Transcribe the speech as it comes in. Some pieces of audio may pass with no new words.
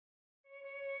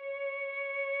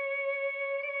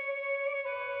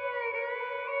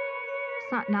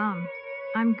Satnam.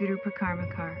 I'm Guru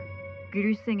Prakarmakar.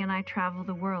 Guru Singh and I travel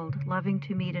the world, loving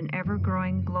to meet an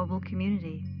ever-growing global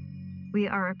community. We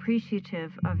are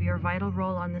appreciative of your vital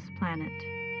role on this planet,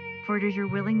 for it is your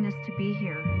willingness to be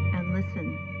here and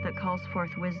listen that calls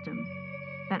forth wisdom,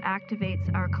 that activates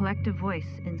our collective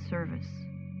voice in service.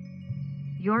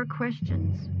 Your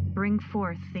questions bring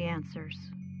forth the answers.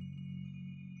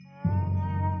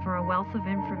 For a wealth of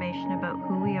information about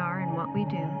who we are and what we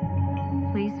do,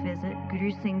 please visit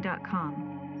gurusingh.com.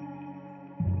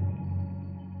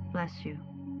 Bless you.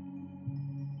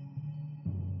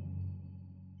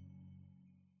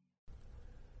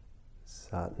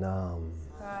 Satnam.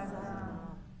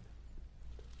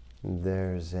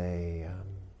 There's a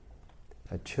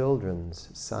children's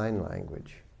sign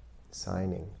language,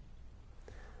 signing,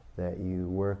 that you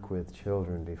work with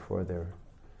children before they're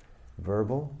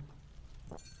verbal.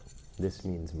 This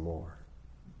means more.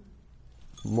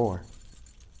 More.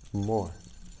 More.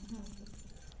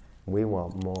 We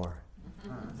want more.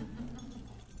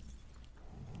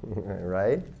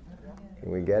 Right?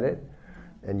 Can we get it?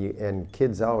 And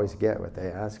kids always get what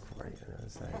they ask for.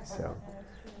 It's like, so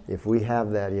if we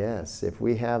have that, yes, if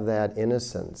we have that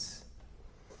innocence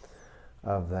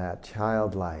of that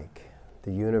childlike,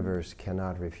 the universe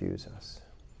cannot refuse us.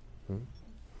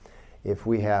 If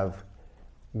we have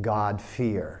God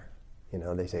fear,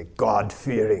 they say God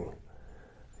fearing,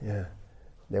 yeah,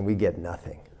 then we get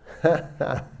nothing.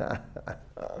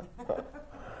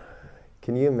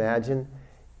 Can you imagine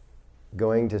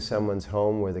going to someone's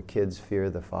home where the kids fear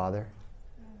the father?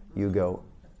 You go,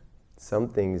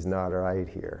 something's not right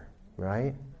here,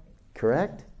 right?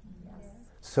 Correct? Yes.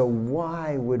 So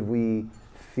why would we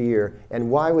fear, and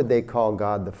why would they call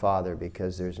God the Father?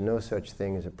 Because there's no such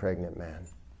thing as a pregnant man.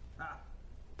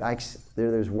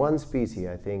 There's one species,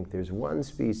 I think, there's one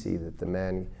species that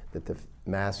the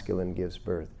masculine gives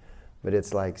birth, but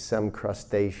it's like some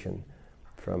crustacean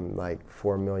from like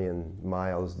 4 million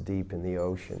miles deep in the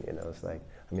ocean, It's like,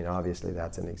 obviously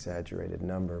that's an exaggerated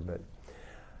number, but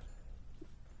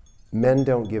men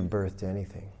don't give birth to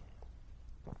anything.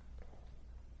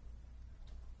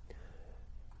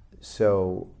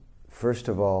 So, first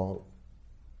of all,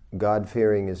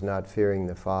 God-fearing is not fearing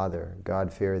the Father.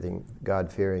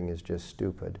 God-fearing is just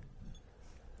stupid.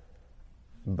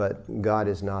 But God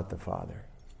is not the Father,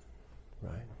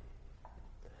 right?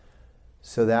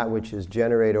 So that which is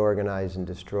generate, organize, and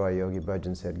destroy, Yogi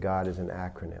Bhajan said God is an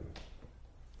acronym.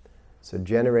 So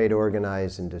generate,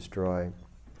 organize, and destroy,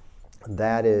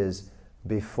 that is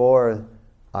before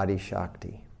Adi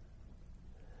Shakti.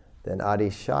 Then Adi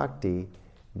Shakti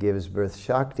gives birth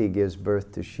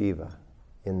to Shiva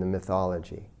in the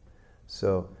mythology.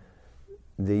 So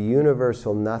the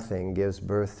universal nothing gives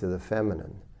birth to the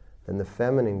feminine, then the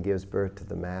feminine gives birth to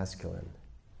the masculine.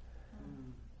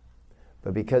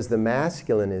 But because the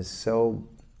masculine is so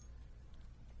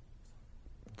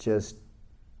just,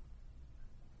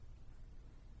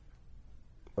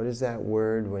 what is that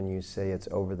word when you say it's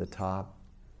over the top?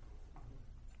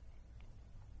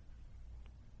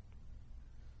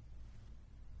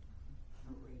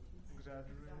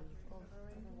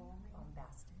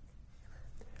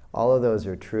 All of those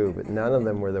are true, but none of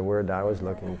them were the word I was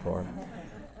looking for.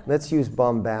 Let's use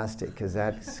bombastic, because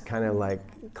that's kind of like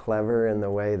clever in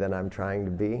the way that I'm trying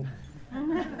to be.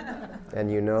 And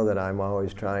you know that I'm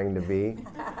always trying to be,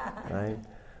 right?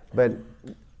 But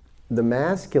the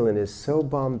masculine is so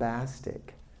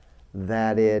bombastic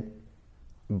that it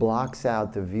blocks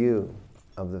out the view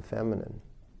of the feminine.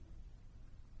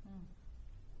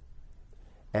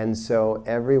 And so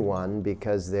everyone,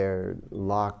 because they're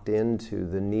locked into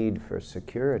the need for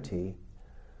security,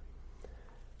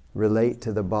 relate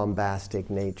to the bombastic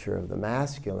nature of the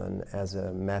masculine as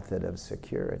a method of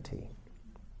security,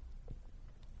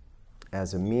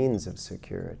 as a means of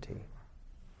security.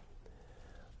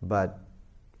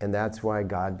 And that's why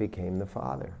God became the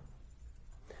Father.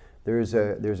 There's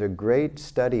a great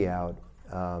study out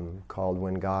called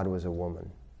When God Was a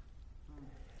Woman.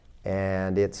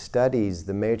 And it studies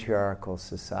the matriarchal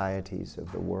societies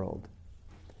of the world.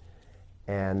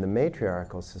 And the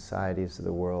matriarchal societies of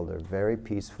the world are very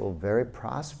peaceful, very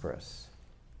prosperous,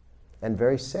 and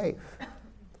very safe.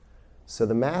 So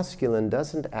the masculine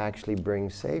doesn't actually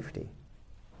bring safety.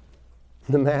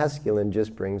 The masculine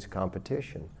just brings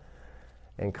competition.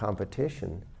 And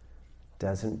competition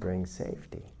doesn't bring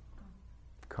safety.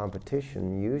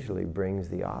 Competition usually brings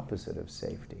the opposite of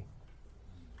safety.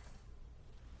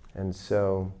 And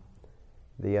so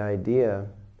the idea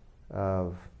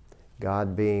of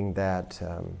God being that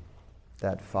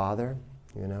Father,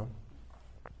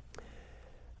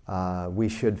 we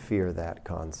should fear that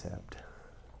concept,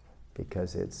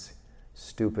 because it's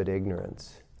stupid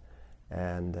ignorance.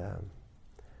 And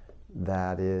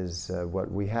that is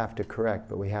what we have to correct,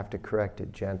 but we have to correct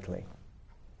it gently.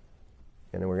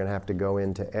 And we're going to have to go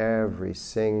into every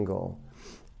single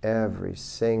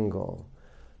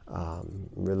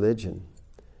religion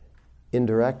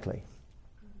indirectly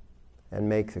and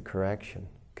make the correction,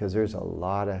 because there's a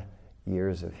lot of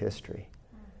years of history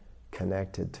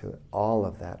connected to all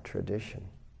of that tradition.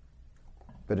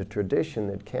 But a tradition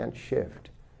that can't shift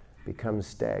becomes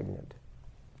stagnant.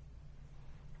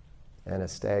 And a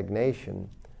stagnation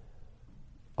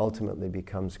ultimately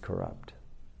becomes corrupt.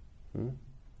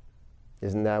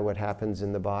 Isn't that what happens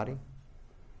in the body?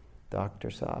 Dr.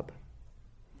 Saab,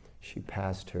 she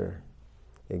passed her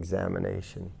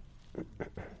examination.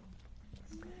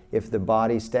 If the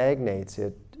body stagnates,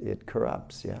 it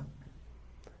corrupts, yeah?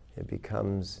 It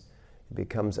becomes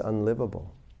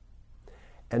unlivable.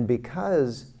 And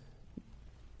because,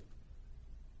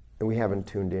 and we haven't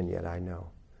tuned in yet, I know,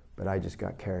 but I just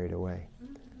got carried away.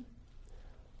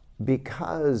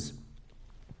 Because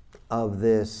of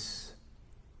this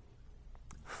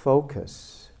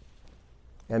focus,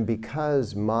 and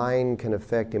because mind can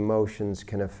affect emotions,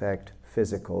 can affect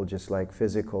physical, just like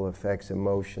physical affects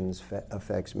emotions,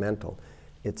 affects mental.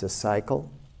 It's a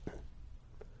cycle.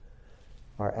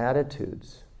 Our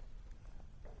attitudes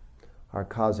are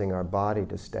causing our body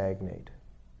to stagnate.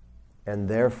 And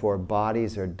therefore,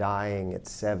 bodies are dying at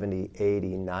 70,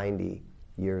 80, 90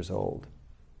 years old.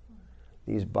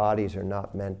 These bodies are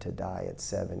not meant to die at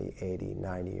 70, 80,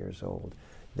 90 years old.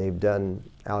 They've done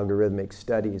algorithmic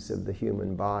studies of the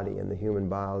human body and the human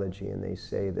biology, and they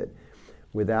say that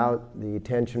without the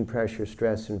tension, pressure,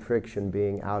 stress, and friction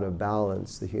being out of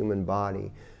balance, the human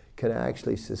body can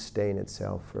actually sustain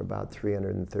itself for about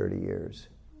 330 years.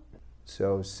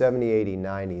 So 70, 80,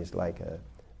 90 is like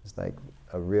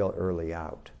a real early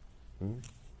out.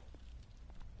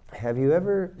 Have you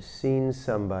ever seen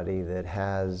somebody that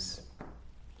has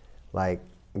like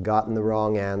gotten the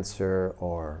wrong answer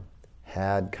or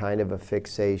had kind of a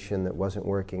fixation that wasn't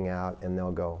working out, and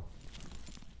they'll go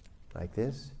like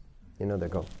this? You know,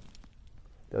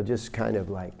 they'll just kind of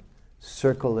like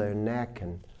circle their neck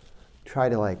and try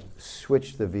to like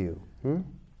switch the view.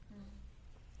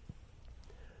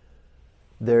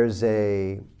 There's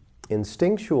a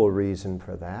instinctual reason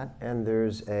for that, and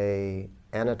there's a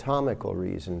anatomical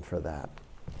reason for that.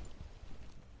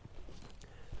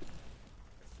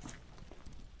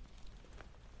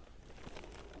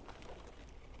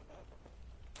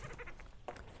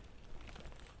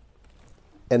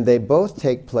 And they both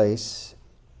take place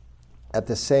at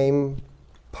the same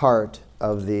part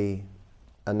of the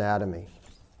anatomy.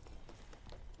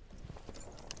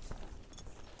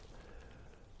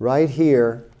 Right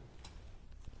here,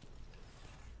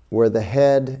 where the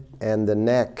head and the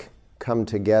neck come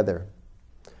together,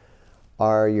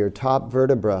 are your top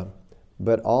vertebra,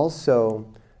 but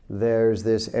also there's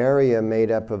this area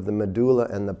made up of the medulla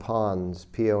and the pons,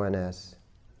 P-O-N-S.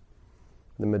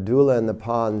 The medulla and the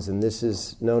pons, and this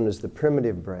is known as the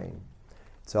primitive brain.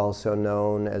 It's also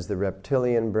known as the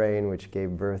reptilian brain, which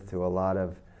gave birth to a lot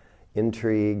of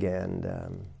intrigue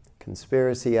and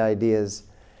conspiracy ideas.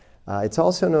 It's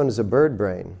also known as a bird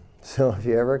brain. So if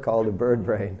you ever called a bird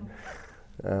brain,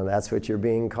 that's what you're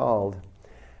being called.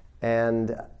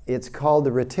 And it's called the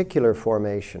reticular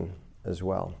formation as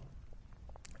well.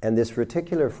 And this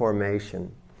reticular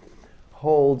formation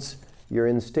holds your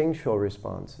instinctual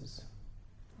responses.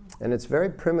 And it's very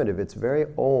primitive, it's very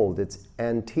old, it's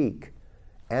antique,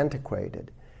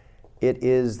 antiquated. It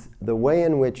is the way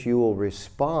in which you will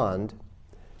respond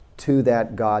to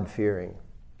that God-fearing.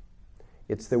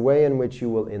 It's the way in which you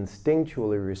will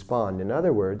instinctually respond. In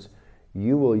other words,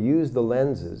 you will use the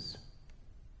lenses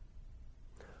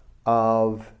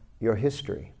of your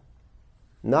history.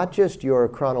 Not just your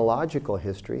chronological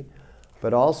history,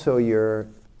 but also your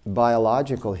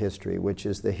biological history, which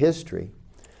is the history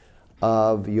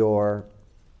of your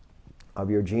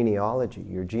genealogy,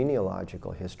 your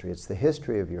genealogical history. It's the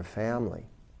history of your family.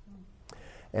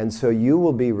 And so you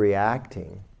will be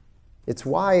reacting. It's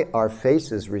why our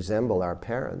faces resemble our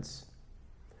parents.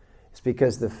 It's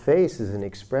because the face is an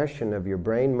expression of your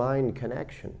brain-mind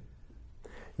connection.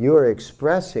 You are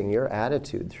expressing your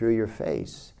attitude through your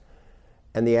face.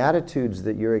 And the attitudes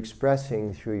that you're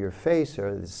expressing through your face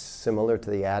are similar to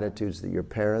the attitudes that your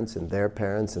parents and their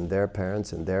parents and their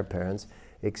parents and their parents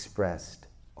expressed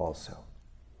also.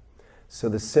 So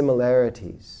the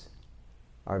similarities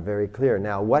are very clear.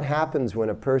 Now, what happens when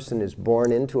a person is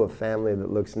born into a family that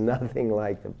looks nothing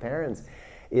like the parents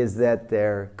is that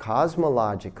their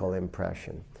cosmological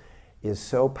impression is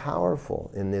so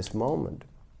powerful in this moment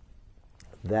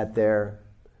that their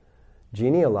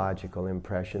genealogical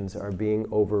impressions are being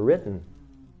overwritten.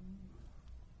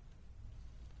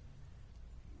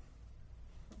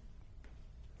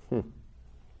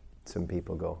 Some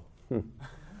people go,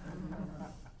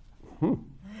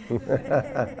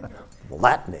 well,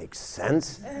 that makes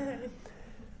sense.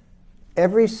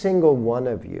 Every single one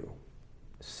of you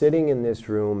sitting in this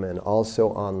room and also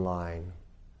online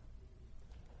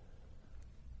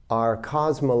are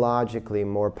cosmologically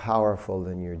more powerful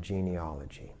than your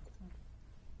genealogy.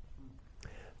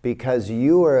 Because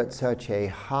you are at such a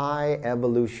high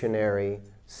evolutionary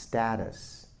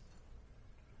status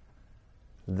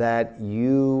that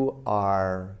you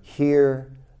are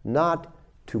here not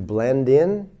to blend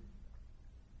in,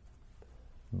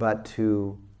 but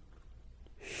to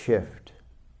shift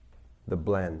the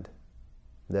blend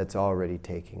that's already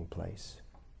taking place.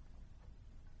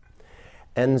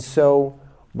 And so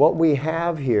what we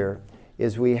have here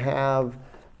is we have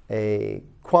a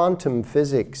quantum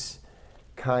physics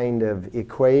kind of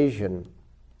equation.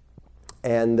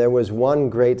 And there was one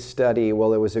great study,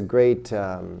 well, it was a great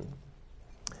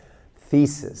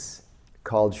thesis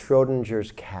called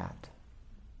Schrodinger's cat.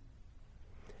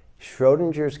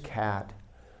 Schrodinger's cat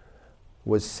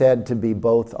was said to be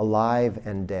both alive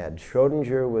and dead.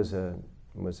 Schrodinger was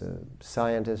a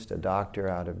scientist, a doctor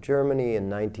out of Germany. In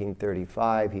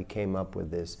 1935, he came up with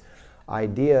this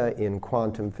idea in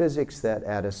quantum physics that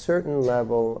at a certain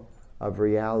level of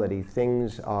reality,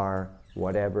 things are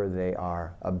whatever they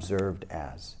are observed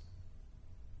as.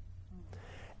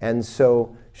 And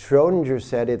so Schrodinger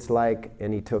said it's like,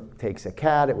 and he takes a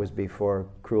cat, it was before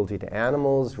cruelty to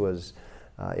animals was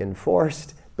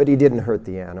enforced, but he didn't hurt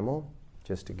the animal,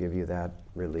 just to give you that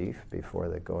relief before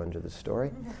they go into the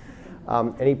story.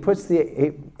 And he puts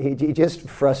he just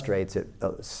frustrates it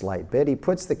a slight bit. He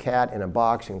puts the cat in a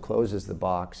box and closes the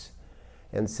box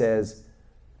and says,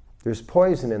 there's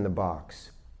poison in the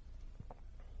box.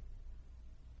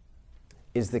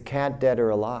 Is the cat dead or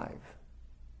alive?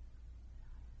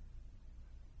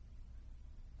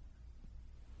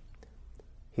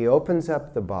 He opens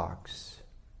up the box,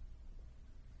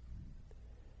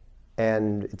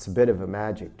 and it's a bit of a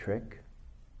magic trick.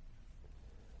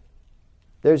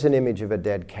 There's an image of a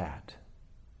dead cat.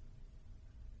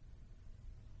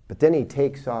 But then he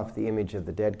takes off the image of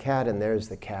the dead cat, and there's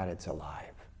the cat, it's alive.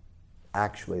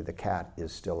 Actually, the cat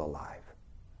is still alive.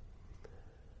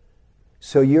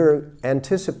 So your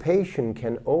anticipation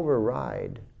can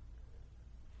override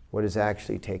what is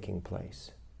actually taking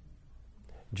place.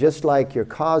 Just like your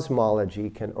cosmology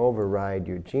can override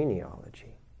your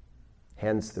genealogy.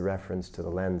 Hence the reference to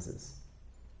the lenses.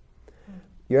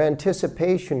 Your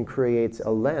anticipation creates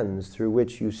a lens through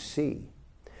which you see.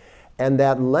 And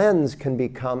that lens can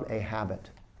become a habit.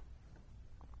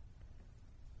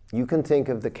 You can think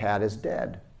of the cat as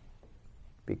dead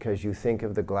because you think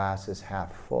of the glass as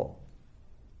half full,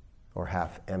 or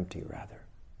half empty rather.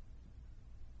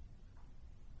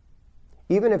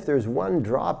 Even if there's one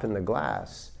drop in the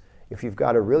glass, if you've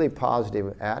got a really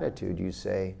positive attitude, you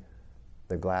say,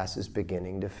 the glass is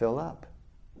beginning to fill up.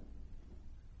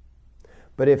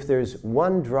 But if there's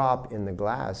one drop in the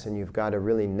glass and you've got a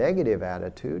really negative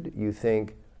attitude, you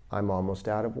think, I'm almost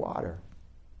out of water.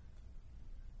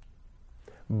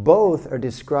 Both are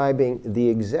describing the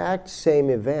exact same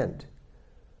event.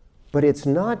 But it's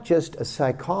not just a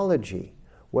psychology.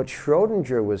 What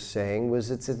Schrodinger was saying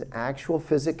was it's an actual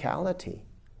physicality.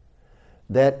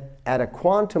 That at a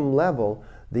quantum level,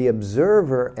 the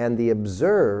observer and the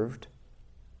observed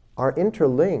are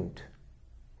interlinked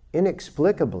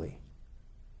inexplicably.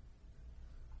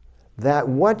 That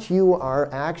what you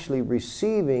are actually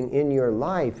receiving in your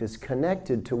life is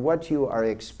connected to what you are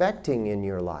expecting in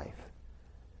your life.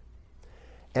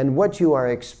 And what you are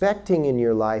expecting in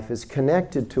your life is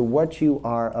connected to what you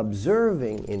are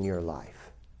observing in your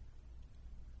life.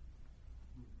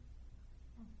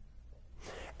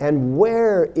 And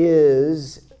where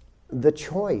is the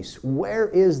choice? Where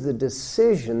is the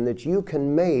decision that you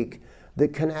can make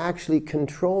that can actually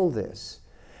control this?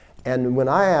 And when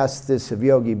I asked this of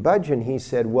Yogi Bhajan, he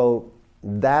said, well,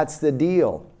 that's the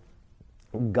deal.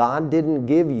 God didn't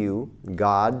give you,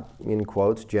 God, in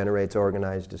quotes, generates,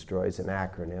 organizes, destroys, an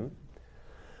acronym.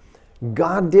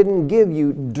 God didn't give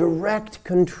you direct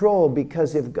control,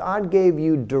 because if God gave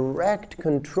you direct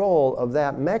control of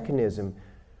that mechanism,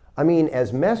 I mean,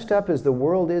 as messed up as the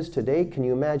world is today, can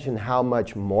you imagine how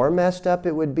much more messed up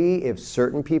it would be if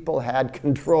certain people had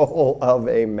control of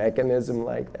a mechanism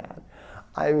like that?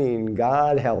 I mean,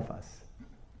 God help us,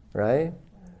 right?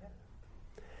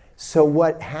 So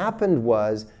what happened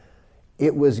was,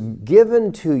 it was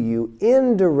given to you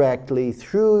indirectly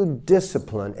through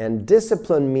discipline, and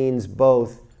discipline means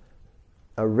both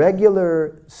a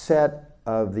regular set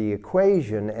of the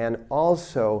equation and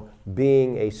also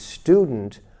being a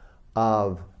student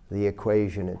of the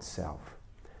equation itself.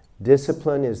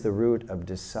 Discipline is the root of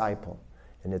disciple,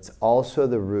 and it's also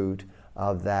the root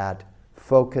of that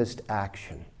focused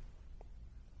action.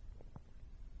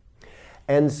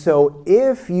 And so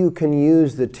if you can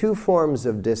use the two forms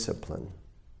of discipline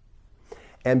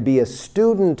and be a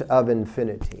student of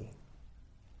infinity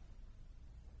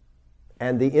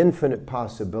and the infinite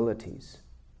possibilities,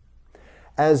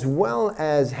 as well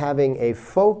as having a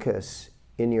focus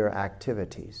in your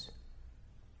activities,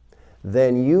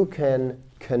 then you can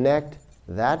connect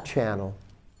that channel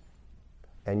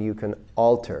and you can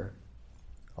alter.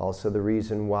 Also the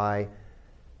reason why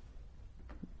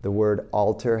the word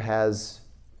altar has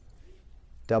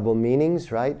double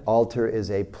meanings, right? Altar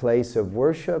is a place of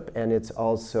worship, and it's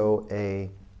also a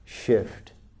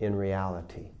shift in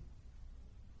reality.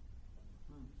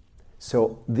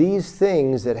 So these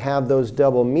things that have those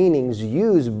double meanings,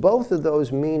 use both of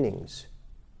those meanings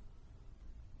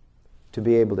to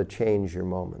be able to change your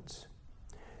moments.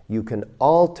 You can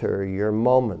alter your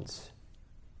moments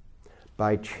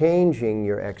by changing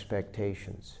your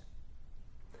expectations.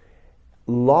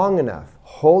 Long enough,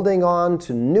 holding on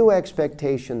to new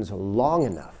expectations long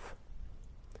enough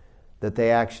that they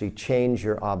actually change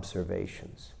your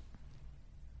observations.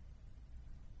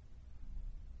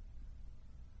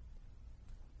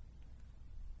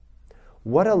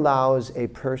 What allows a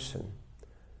person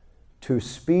to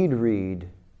speed read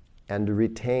and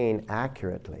retain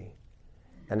accurately,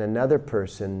 and another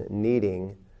person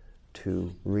needing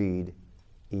to read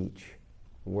each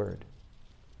word?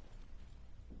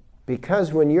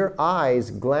 Because when your eyes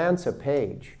glance a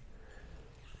page,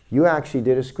 you actually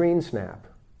did a screen snap.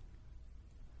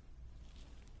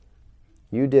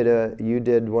 You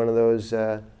did one of those,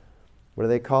 what do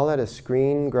they call it? A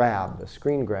screen grab.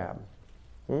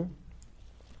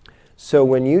 So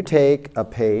when you take a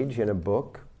page in a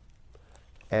book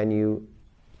and you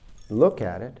look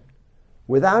at it,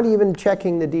 without even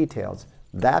checking the details,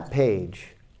 that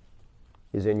page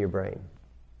is in your brain.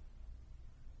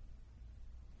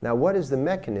 Now, what is the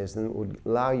mechanism that would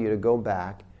allow you to go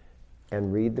back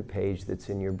and read the page that's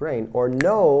in your brain, or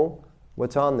know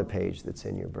what's on the page that's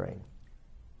in your brain?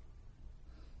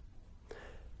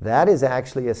 That is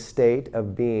actually a state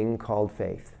of being called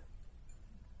faith,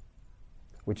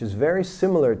 which is very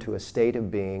similar to a state of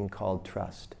being called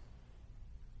trust.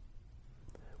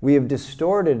 We have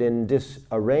distorted and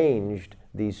disarranged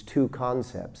these two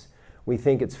concepts. We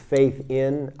think it's faith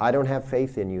in, I don't have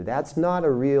faith in you. That's not a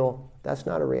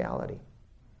reality.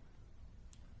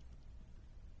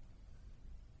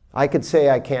 I could say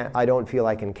I don't feel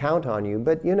I can count on you,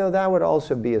 but that would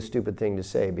also be a stupid thing to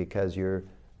say, because you're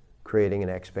creating an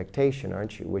expectation,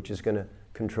 aren't you? Which is going to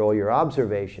control your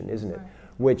observation, isn't it? Right.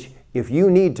 Which, if you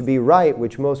need to be right,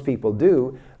 which most people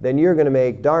do, then you're going to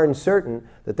make darn certain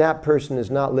that that person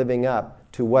is not living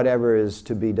up to whatever is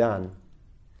to be done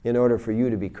in order for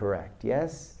you to be correct.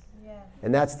 Yes? Yeah.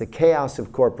 And that's the chaos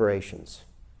of corporations.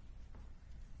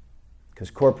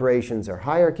 Because corporations are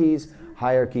hierarchies.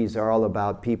 Hierarchies are all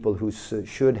about people who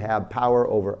should have power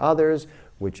over others,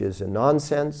 which is a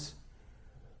nonsense.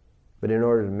 But in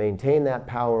order to maintain that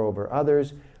power over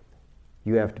others,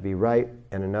 you have to be right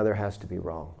and another has to be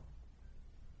wrong.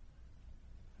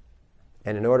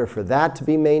 And in order for that to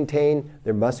be maintained,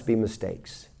 there must be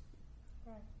mistakes.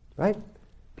 Right?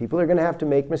 People are going to have to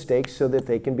make mistakes so that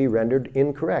they can be rendered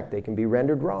incorrect. They can be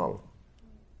rendered wrong.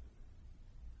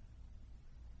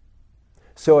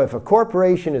 So if a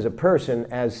corporation is a person,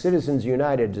 as Citizens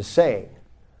United is saying,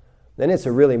 then it's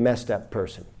a really messed up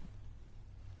person.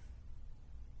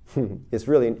 It's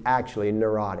really actually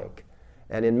neurotic,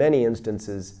 and in many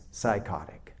instances,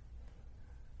 psychotic.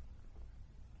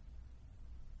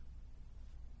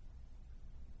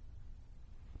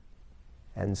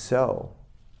 And so,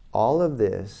 all of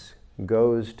this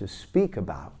goes to speak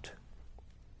about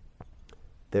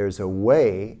there's a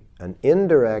way, an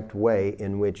indirect way,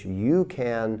 in which you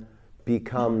can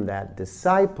become that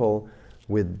disciple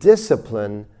with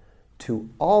discipline to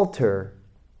alter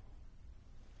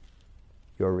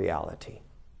your reality.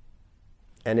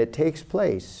 And it takes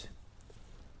place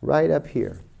right up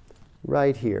here,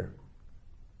 right here.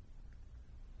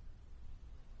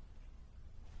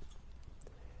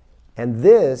 And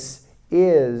this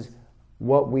is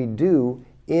what we do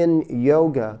in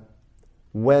yoga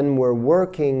when we're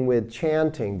working with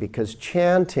chanting, because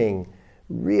chanting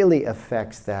really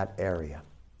affects that area.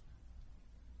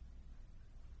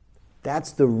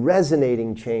 That's the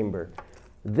resonating chamber.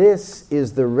 This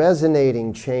is the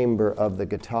resonating chamber of the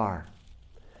guitar.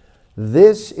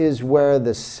 This is where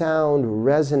the sound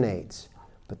resonates.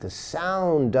 But the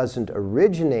sound doesn't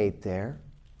originate there.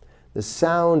 The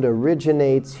sound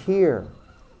originates here.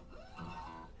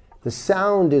 The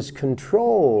sound is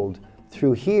controlled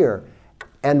through here.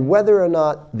 And whether or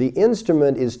not the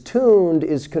instrument is tuned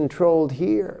is controlled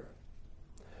here.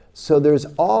 So there's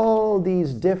all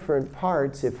these different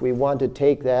parts. If we want to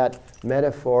take that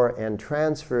metaphor and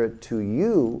transfer it to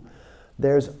you,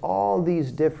 there's all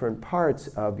these different parts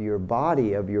of your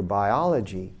body, of your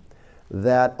biology,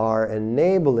 that are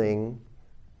enabling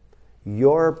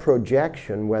your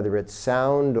projection, whether it's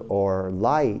sound or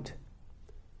light,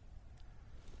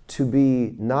 to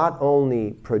be not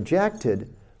only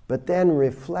projected, but then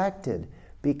reflected,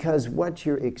 because what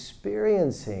you're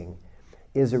experiencing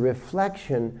is a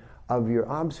reflection of your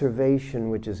observation,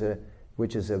 which is a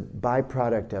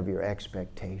byproduct of your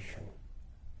expectation.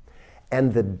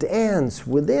 And the dance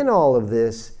within all of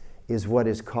this is what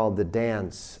is called the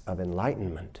dance of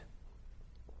enlightenment.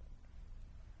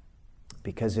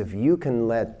 Because if you can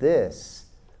let this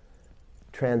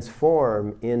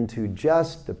transform into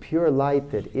just the pure light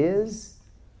that is,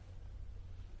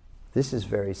 this is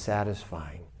very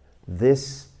satisfying.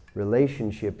 This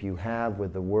relationship you have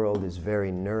with the world is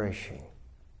very nourishing.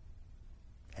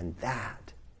 And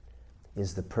that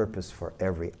is the purpose for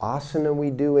every asana we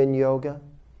do in yoga,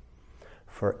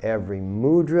 for every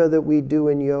mudra that we do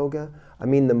in yoga. I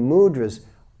mean, the mudras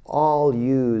all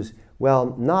use,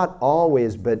 well, not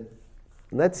always, but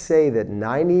let's say that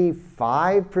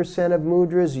 95% of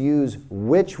mudras use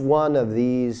which one of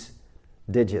these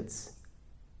digits?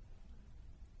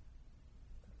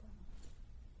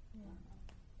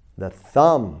 The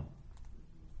thumb.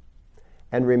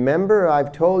 And remember,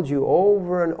 I've told you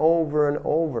over and over and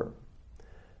over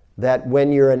that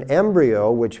when you're an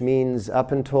embryo, which means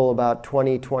up until about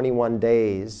 20, 21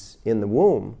 days in the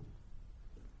womb,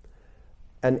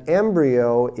 an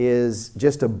embryo is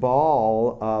just a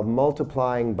ball of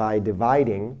multiplying by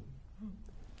dividing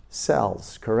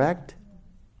cells, correct?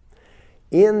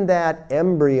 In that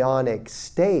embryonic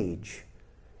stage,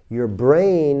 your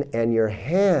brain and your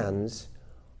hands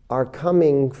are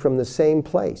coming from the same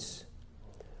place.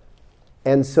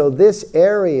 And so this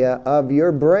area of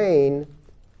your brain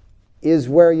is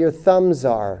where your thumbs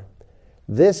are.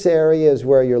 This area is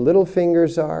where your little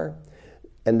fingers are.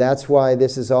 And that's why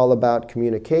this is all about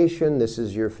communication. This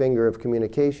is your finger of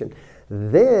communication.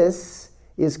 This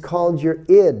is called your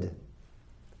id.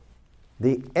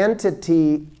 The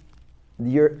entity,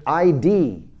 your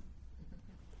ID.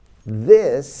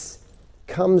 This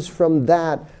comes from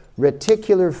that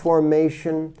reticular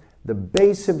formation, the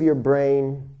base of your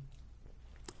brain,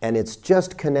 and it's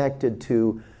just connected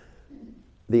to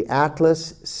the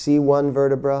atlas, C1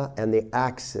 vertebra, and the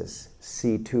axis,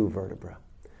 C2 vertebra.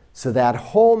 So that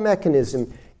whole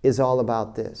mechanism is all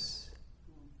about this.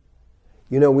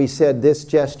 You know, we said this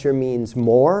gesture means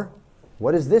more.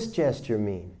 What does this gesture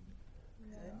mean?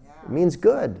 It means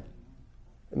good.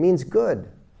 It means good.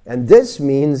 And this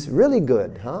means really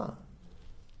good, huh?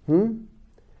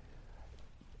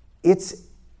 It's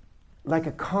like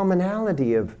a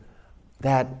commonality of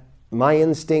that, my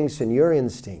instincts and your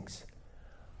instincts.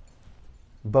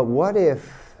 But what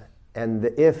if, and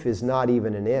the if is not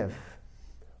even an if,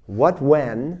 what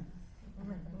when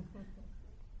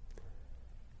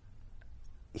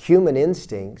human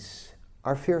instincts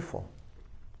are fearful?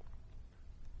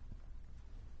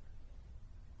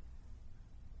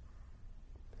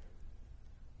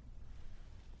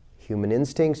 Human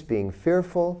instincts being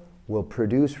fearful will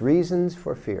produce reasons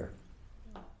for fear.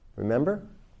 Remember?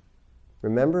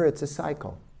 Remember, it's a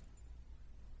cycle.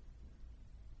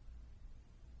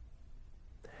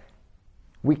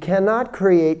 We cannot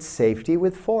create safety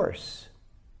with force,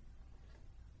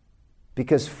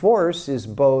 because force is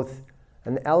both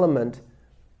an element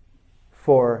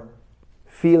for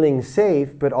feeling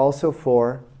safe, but also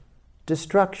for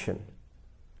destruction.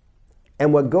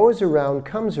 And what goes around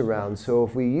comes around. So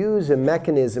if we use a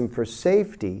mechanism for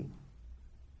safety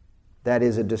that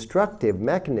is a destructive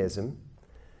mechanism,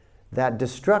 that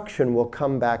destruction will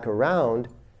come back around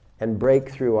and break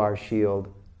through our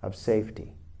shield of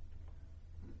safety.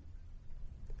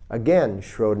 Again,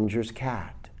 Schrodinger's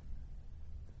cat.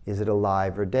 Is it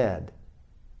alive or dead?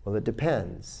 Well, it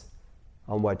depends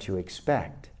on what you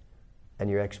expect, and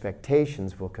your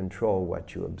expectations will control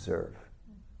what you observe.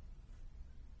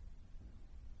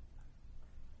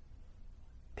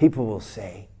 People will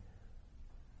say,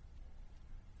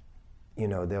 you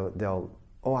know, they'll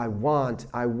oh, I want,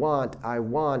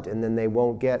 and then they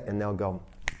won't get, and they'll go,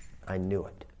 I knew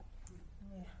it.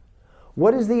 Yeah.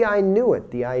 What is the I knew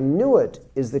it? The I knew it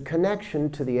is the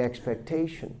connection to the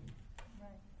expectation. Right.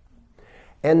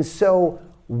 And so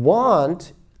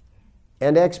want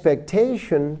and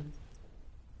expectation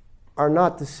are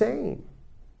not the same.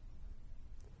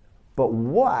 But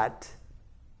what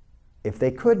if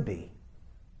they could be?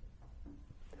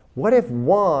 What if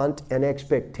want and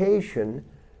expectation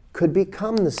could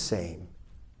become the same?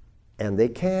 And they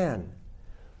can.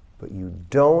 But you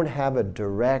don't have a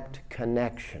direct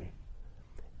connection.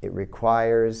 It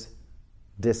requires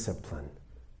discipline.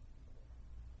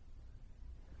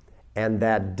 And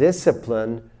that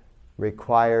discipline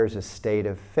requires a state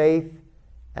of faith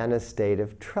and a state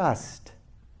of trust.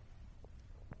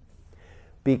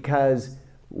 Because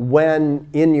when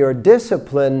in your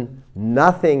discipline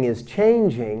nothing is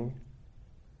changing,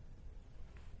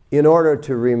 in order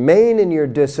to remain in your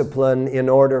discipline, in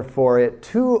order for it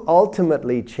to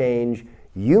ultimately change,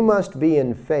 you must be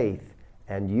in faith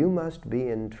and you must be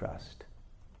in trust.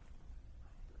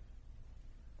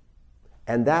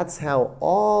 And that's how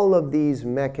all of these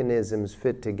mechanisms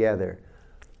fit together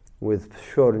with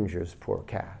Schrödinger's poor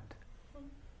cat.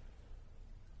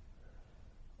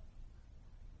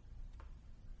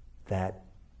 That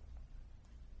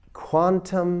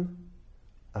quantum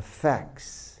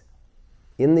effects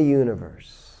in the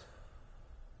universe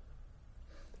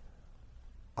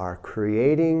are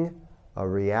creating a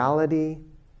reality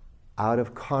out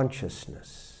of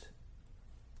consciousness.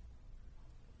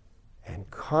 And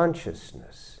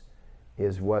consciousness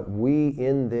is what we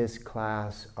in this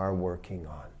class are working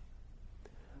on.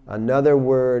 Another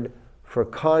word for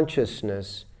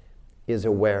consciousness is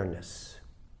awareness.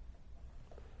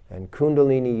 And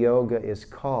Kundalini Yoga is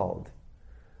called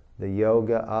the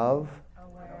yoga of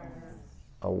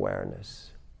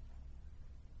awareness.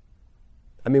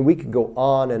 I mean, we could go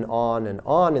on and on and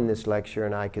on in this lecture,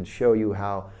 and I could show you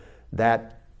how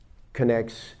that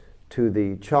connects to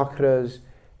the chakras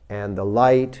and the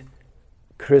light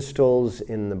crystals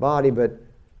in the body, but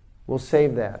we'll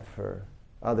save that for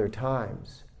other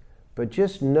times. But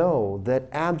just know that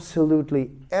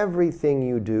absolutely everything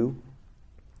you do,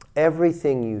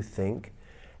 everything you think,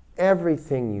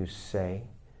 everything you say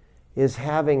is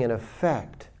having an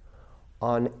effect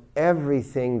on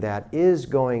everything that is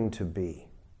going to be,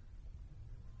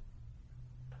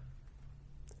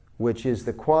 which is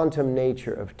the quantum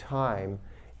nature of time,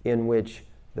 in which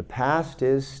the past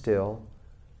is still,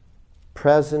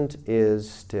 present is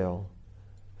still,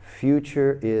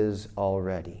 future is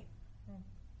already.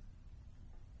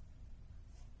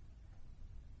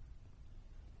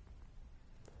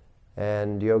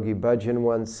 And Yogi Bhajan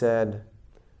once said,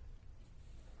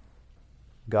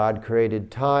 God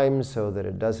created time so that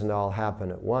it doesn't all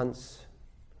happen at once,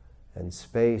 and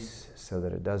space so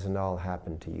that it doesn't all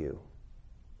happen to you.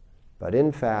 But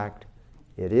in fact,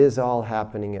 it is all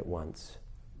happening at once,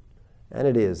 and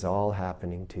it is all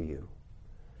happening to you.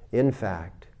 In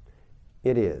fact,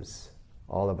 it is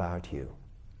all about you.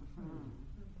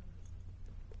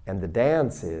 And the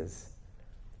dance is,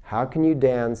 how can you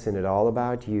dance in it all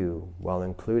about you while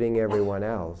including everyone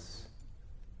else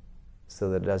so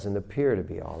that it doesn't appear to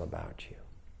be all about you?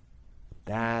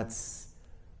 That's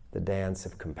the dance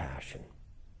of compassion.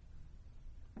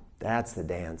 That's the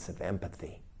dance of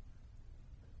empathy.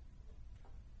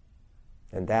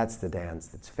 And that's the dance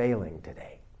that's failing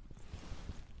today,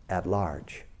 at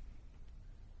large.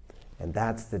 And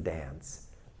that's the dance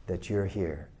that you're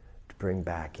here to bring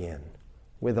back in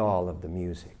with all of the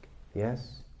music.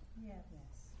 Yes?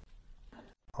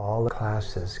 All the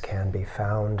classes can be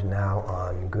found now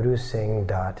on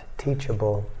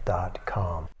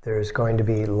gurusingh.teachable.com. There's going to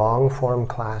be long-form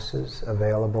classes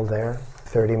available there,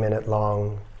 30-minute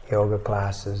long yoga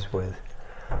classes with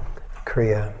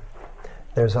Kriya.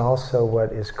 There's also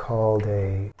what is called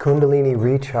a Kundalini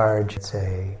Recharge. It's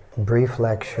a brief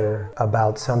lecture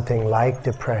about something like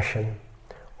depression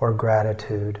or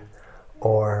gratitude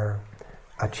or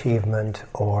achievement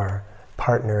or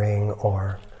partnering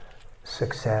or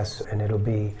success, and it'll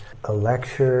be a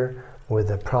lecture with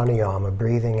a pranayama, a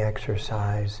breathing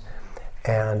exercise,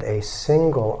 and a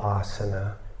single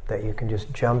asana that you can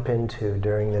just jump into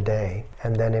during the day,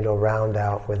 and then it'll round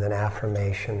out with an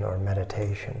affirmation or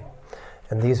meditation.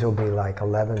 And these will be like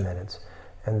 11 minutes.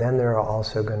 And then there are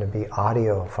also going to be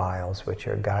audio files, which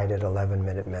are guided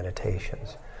 11-minute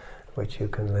meditations, which you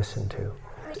can listen to.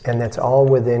 And that's all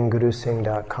within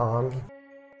gurusingh.com.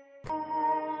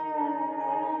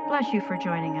 Bless you for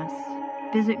joining us.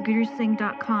 Visit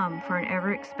gurusingh.com for an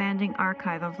ever-expanding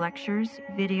archive of lectures,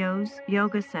 videos,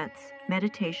 yoga sets,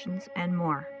 meditations, and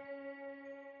more.